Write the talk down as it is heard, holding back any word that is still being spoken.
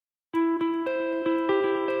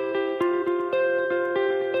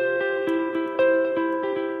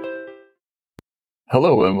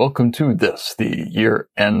Hello and welcome to this, the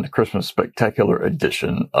year-end Christmas spectacular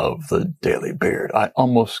edition of the Daily Beard. I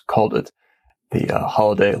almost called it the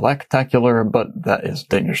holiday lactacular, but that is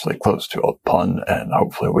dangerously close to a pun, and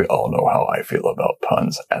hopefully we all know how I feel about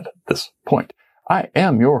puns at this point. I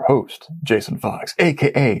am your host, Jason Fox,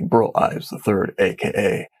 aka Burl Ives III,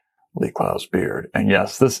 aka Lee Clow's Beard, and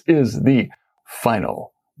yes, this is the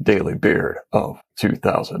final Daily Beard of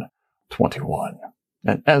 2021.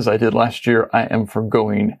 And as I did last year, I am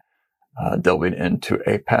forgoing delving into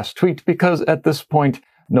a past tweet because at this point,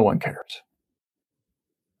 no one cares.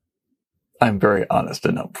 I'm very honest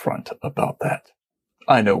and upfront about that.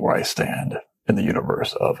 I know where I stand in the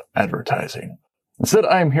universe of advertising. Instead,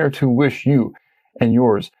 I am here to wish you and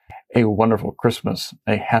yours a wonderful Christmas,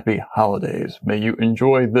 a happy holidays. May you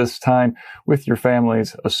enjoy this time with your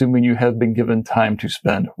families, assuming you have been given time to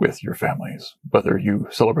spend with your families, whether you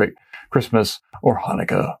celebrate Christmas or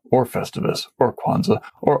Hanukkah or Festivus or Kwanzaa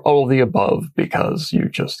or all of the above because you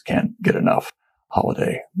just can't get enough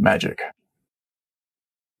holiday magic.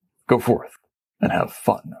 Go forth and have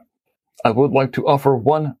fun. I would like to offer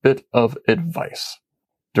one bit of advice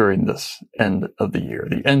during this end of the year,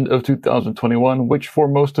 the end of 2021, which for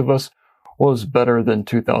most of us was better than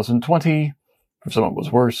 2020. For some it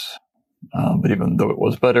was worse, but even though it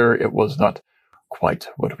was better, it was not quite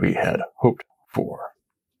what we had hoped for.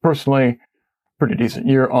 Personally, pretty decent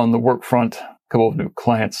year on the work front. A couple of new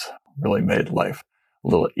clients really made life a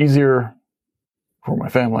little easier for my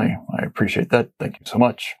family. I appreciate that. Thank you so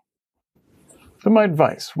much. So my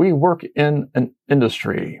advice, we work in an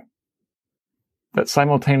industry that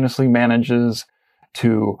simultaneously manages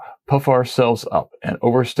to puff ourselves up and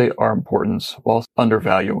overstate our importance whilst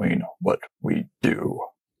undervaluing what we do.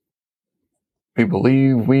 We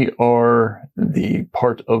believe we are the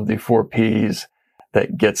part of the 4 Ps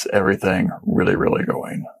that gets everything really, really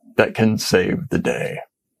going, that can save the day.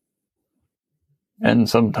 And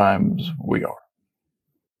sometimes we are.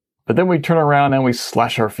 But then we turn around and we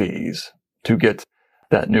slash our fees to get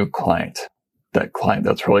that new client, that client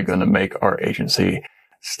that's really going to make our agency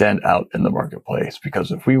stand out in the marketplace.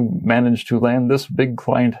 Because if we manage to land this big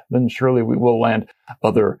client, then surely we will land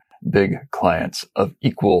other big clients of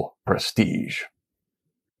equal prestige.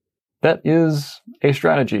 That is a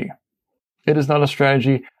strategy. It is not a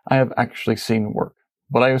strategy I have actually seen work.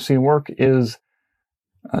 What I have seen work is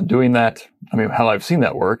doing that. How I've seen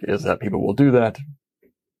that work is that people will do that.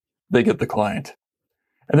 They get the client.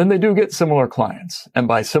 And then they do get similar clients. And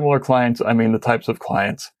by similar clients, I mean the types of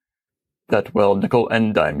clients that will nickel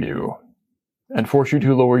and dime you and force you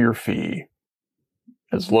to lower your fee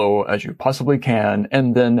as low as you possibly can,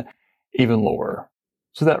 and then even lower,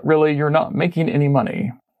 so that really you're not making any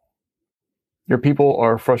money. Your people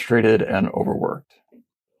are frustrated and overworked.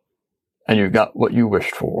 And you got what you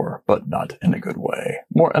wished for, but not in a good way.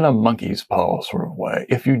 More in a monkey's paw sort of way.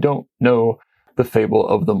 If you don't know the fable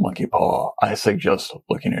of the monkey paw, I suggest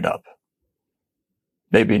looking it up.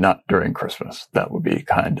 Maybe not during Christmas. That would be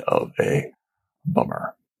kind of a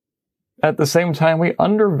bummer. At the same time, we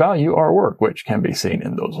undervalue our work, which can be seen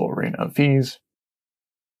in those lowering of fees.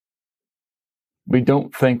 We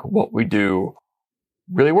don't think what we do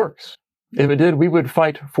really works. If it did, we would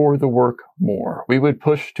fight for the work more. We would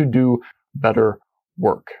push to do better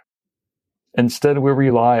work. Instead, we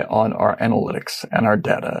rely on our analytics and our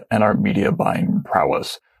data and our media buying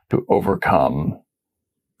prowess to overcome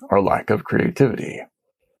our lack of creativity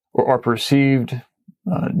or our perceived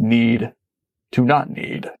need to not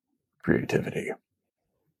need creativity.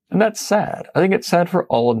 And that's sad. I think it's sad for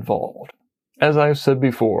all involved. As I've said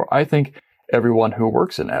before, I think everyone who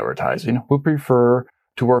works in advertising would prefer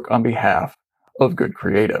to work on behalf of good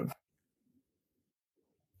creative.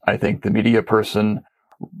 I think the media person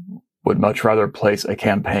would much rather place a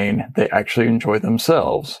campaign they actually enjoy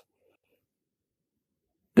themselves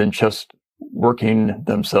than just working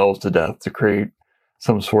themselves to death to create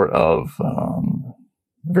some sort of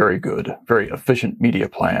very good, very efficient media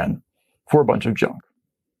plan for a bunch of junk.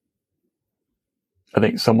 I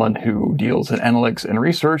think someone who deals in analytics and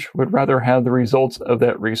research would rather have the results of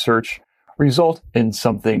that research result in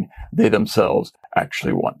something they themselves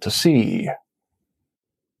actually want to see.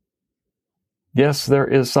 Yes, there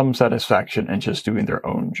is some satisfaction in just doing their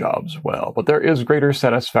own jobs well, but there is greater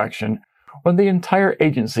satisfaction when the entire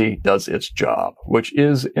agency does its job, which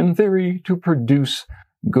is, in theory, to produce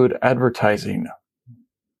good advertising.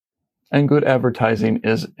 And good advertising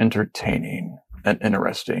is entertaining and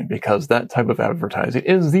interesting because that type of advertising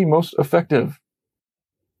is the most effective.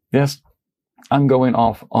 Yes, I'm going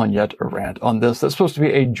off on yet a rant on this. That's supposed to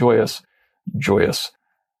be a joyous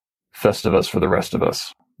Festivus for the rest of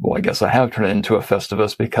us. Well, I guess I have turned it into a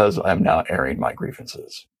Festivus because I'm now airing my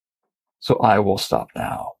grievances. So I will stop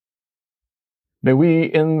now. May we,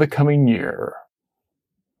 in the coming year,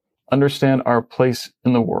 understand our place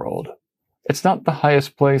in the world. It's not the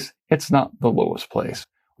highest place. It's not the lowest place.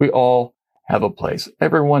 We all have a place.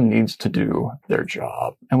 Everyone needs to do their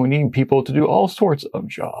job, and we need people to do all sorts of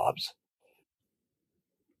jobs.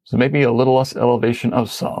 So maybe a little less elevation of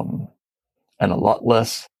some and a lot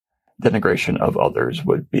less denigration of others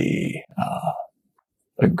would be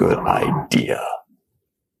a good idea.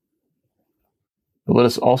 But let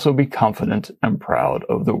us also be confident and proud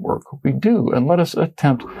of the work we do, and let us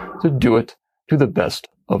attempt to do it to the best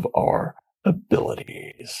of our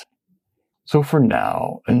abilities. So for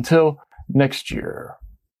now, until next year,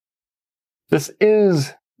 this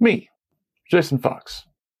is me, Jason Fox,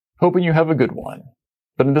 hoping you have a good one.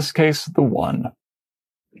 But in this case, the one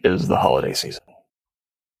is the holiday season.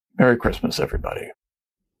 Merry Christmas, everybody.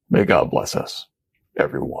 May God bless us,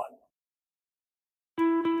 everyone.